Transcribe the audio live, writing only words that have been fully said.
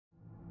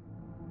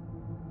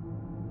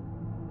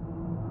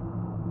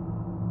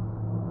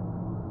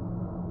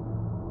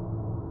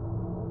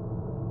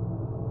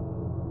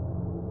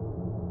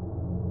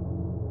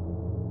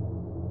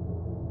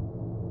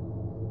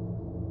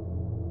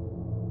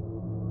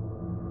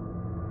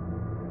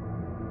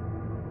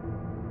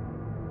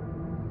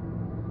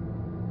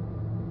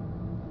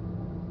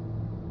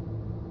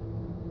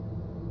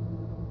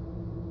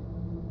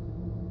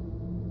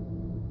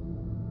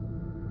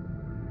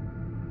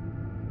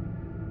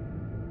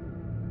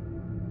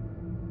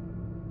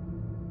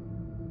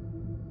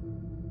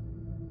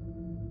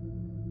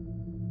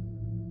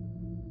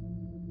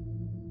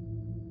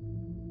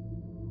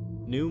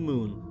New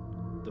moon,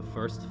 the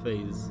first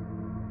phase.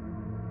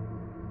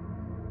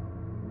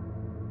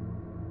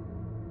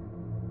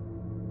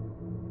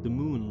 The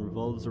moon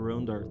revolves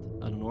around Earth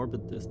at an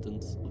orbit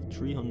distance of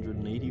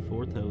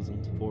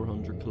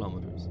 384,400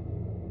 kilometers.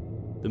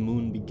 The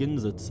moon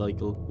begins its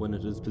cycle when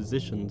it is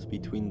positioned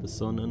between the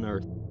sun and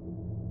Earth.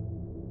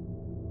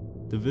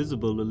 The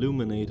visible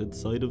illuminated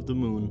side of the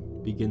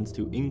moon begins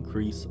to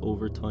increase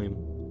over time.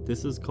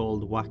 This is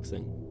called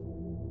waxing.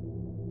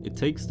 It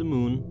takes the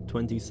moon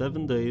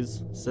 27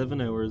 days,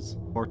 7 hours,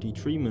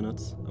 43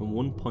 minutes and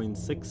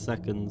 1.6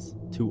 seconds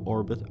to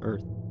orbit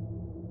Earth.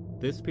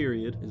 This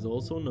period is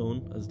also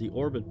known as the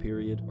orbit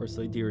period or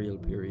sidereal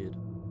period.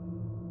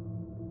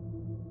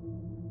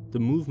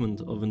 The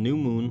movement of a new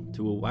moon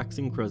to a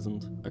waxing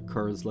crescent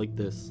occurs like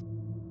this.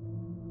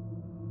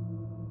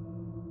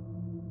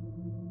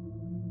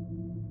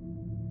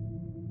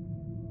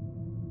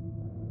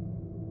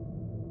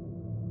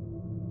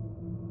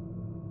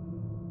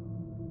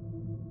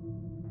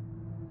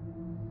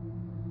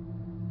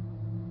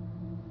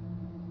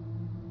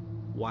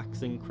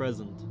 Waxing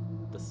crescent,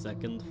 the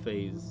second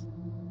phase.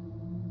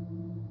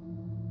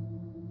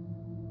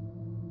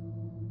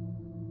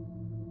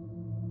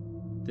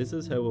 This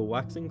is how a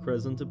waxing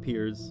crescent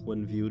appears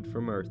when viewed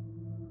from Earth.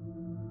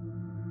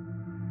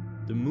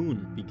 The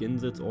moon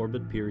begins its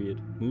orbit period,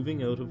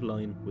 moving out of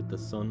line with the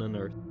sun and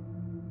Earth.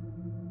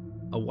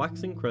 A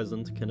waxing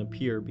crescent can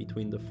appear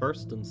between the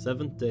first and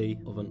seventh day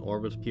of an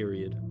orbit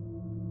period.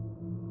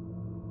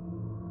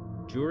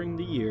 During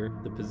the year,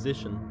 the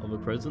position of a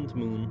crescent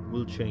moon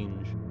will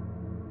change.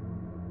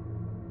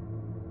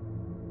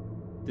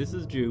 This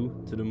is due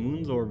to the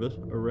moon's orbit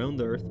around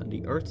Earth and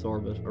the Earth's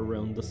orbit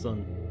around the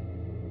sun.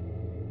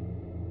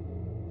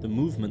 The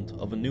movement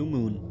of a new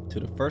moon to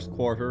the first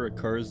quarter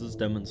occurs as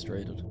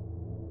demonstrated.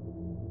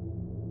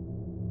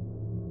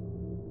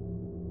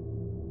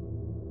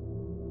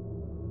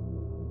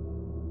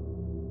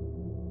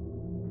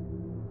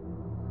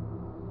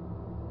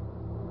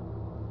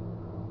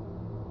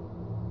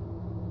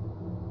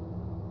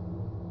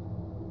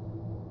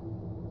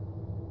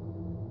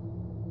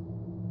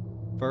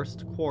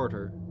 First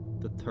quarter,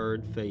 the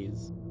third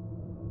phase.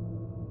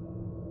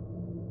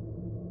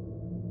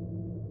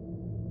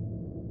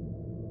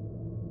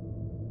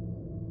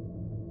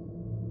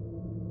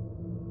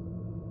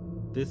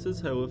 This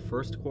is how a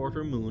first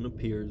quarter moon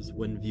appears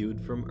when viewed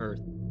from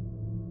Earth.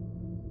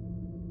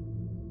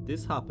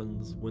 This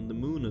happens when the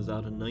moon is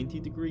at a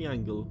 90-degree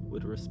angle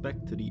with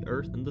respect to the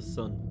Earth and the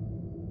sun.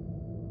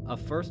 A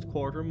first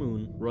quarter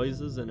moon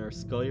rises in our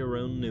sky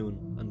around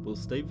noon and will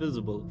stay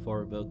visible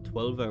for about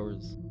 12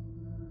 hours.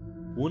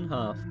 One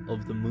half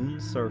of the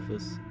moon's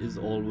surface is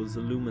always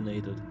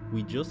illuminated,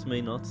 we just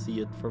may not see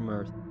it from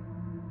Earth.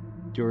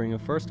 During a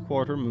first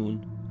quarter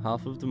moon,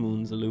 half of the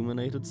moon's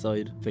illuminated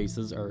side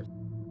faces Earth.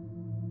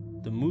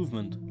 The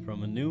movement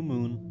from a new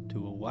moon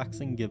to a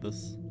waxing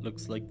gibbous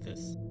looks like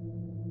this.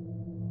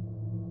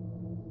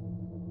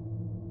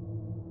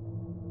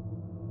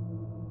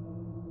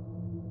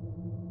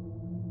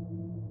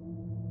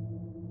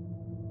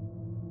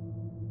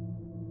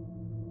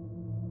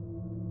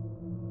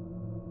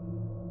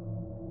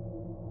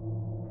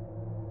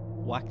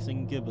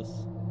 Waxing gibbous,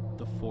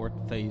 the fourth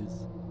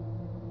phase.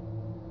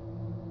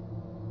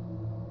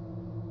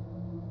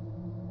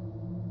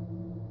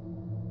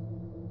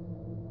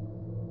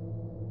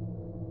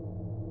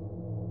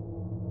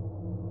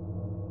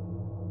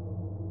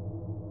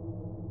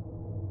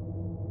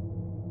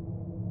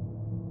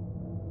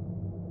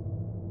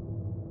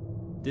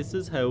 This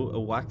is how a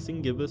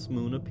waxing gibbous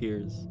moon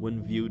appears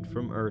when viewed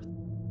from Earth.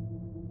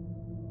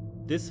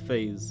 This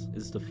phase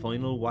is the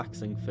final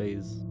waxing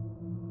phase.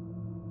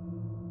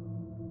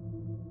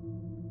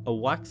 A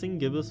waxing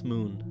gibbous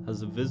moon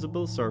has a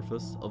visible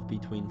surface of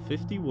between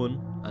 51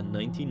 and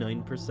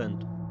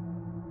 99%.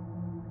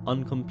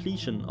 On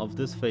completion of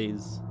this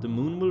phase, the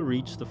moon will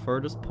reach the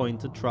furthest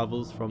point it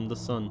travels from the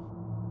sun.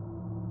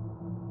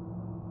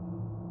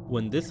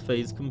 When this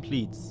phase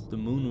completes, the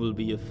moon will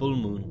be a full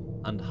moon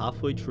and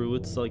halfway through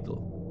its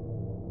cycle.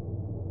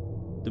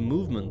 The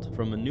movement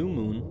from a new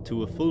moon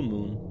to a full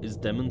moon is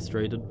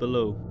demonstrated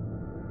below.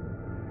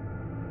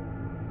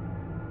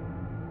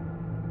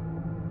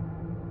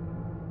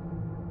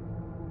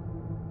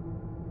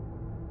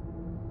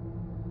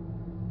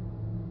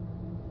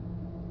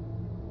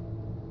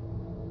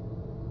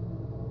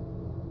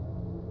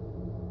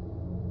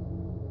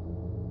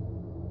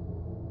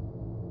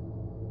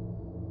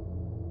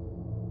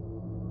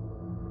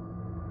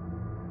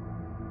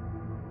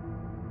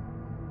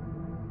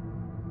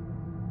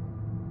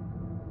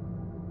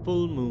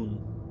 Full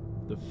moon,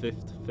 the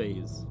fifth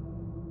phase.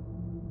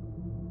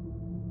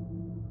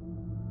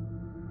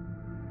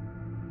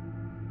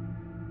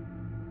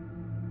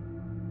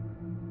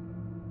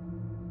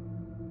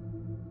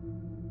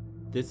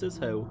 This is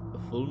how a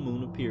full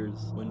moon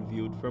appears when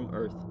viewed from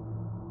Earth.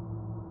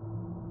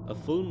 A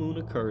full moon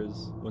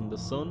occurs when the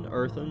sun,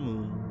 earth and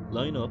moon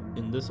line up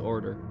in this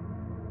order.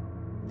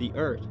 The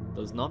Earth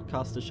does not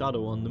cast a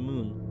shadow on the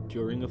moon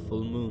during a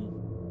full moon.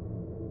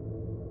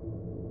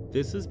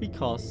 This is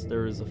because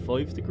there is a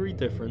 5-degree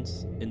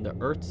difference in the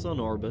Earth-Sun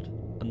orbit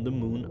and the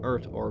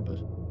Moon-Earth orbit.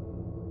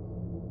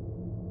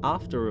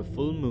 After a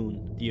full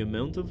moon, the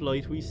amount of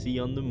light we see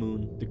on the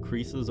moon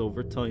decreases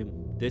over time.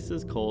 This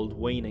is called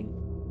waning.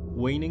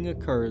 Waning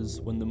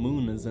occurs when the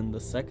moon is in the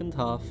second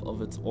half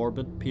of its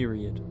orbit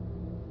period.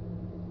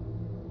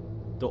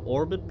 The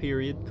orbit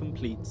period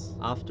completes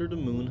after the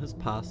moon has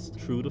passed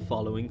through the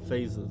following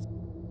phases.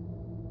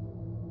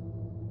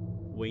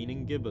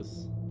 Waning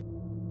gibbous.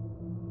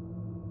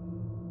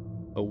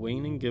 A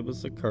waning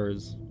gibbous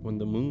occurs when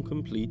the moon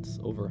completes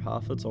over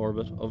half its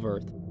orbit of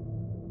Earth.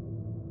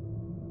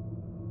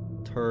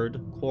 Third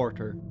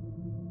quarter.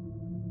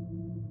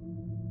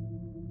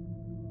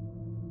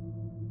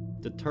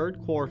 The third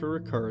quarter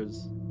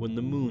occurs when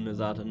the moon is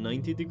at a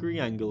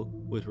 90-degree angle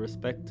with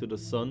respect to the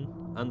sun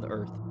and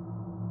Earth.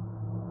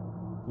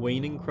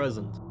 Waning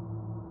crescent.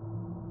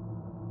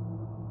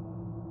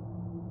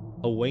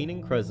 A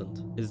waning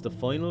crescent is the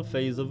final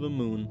phase of a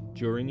moon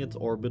during its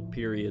orbit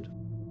period.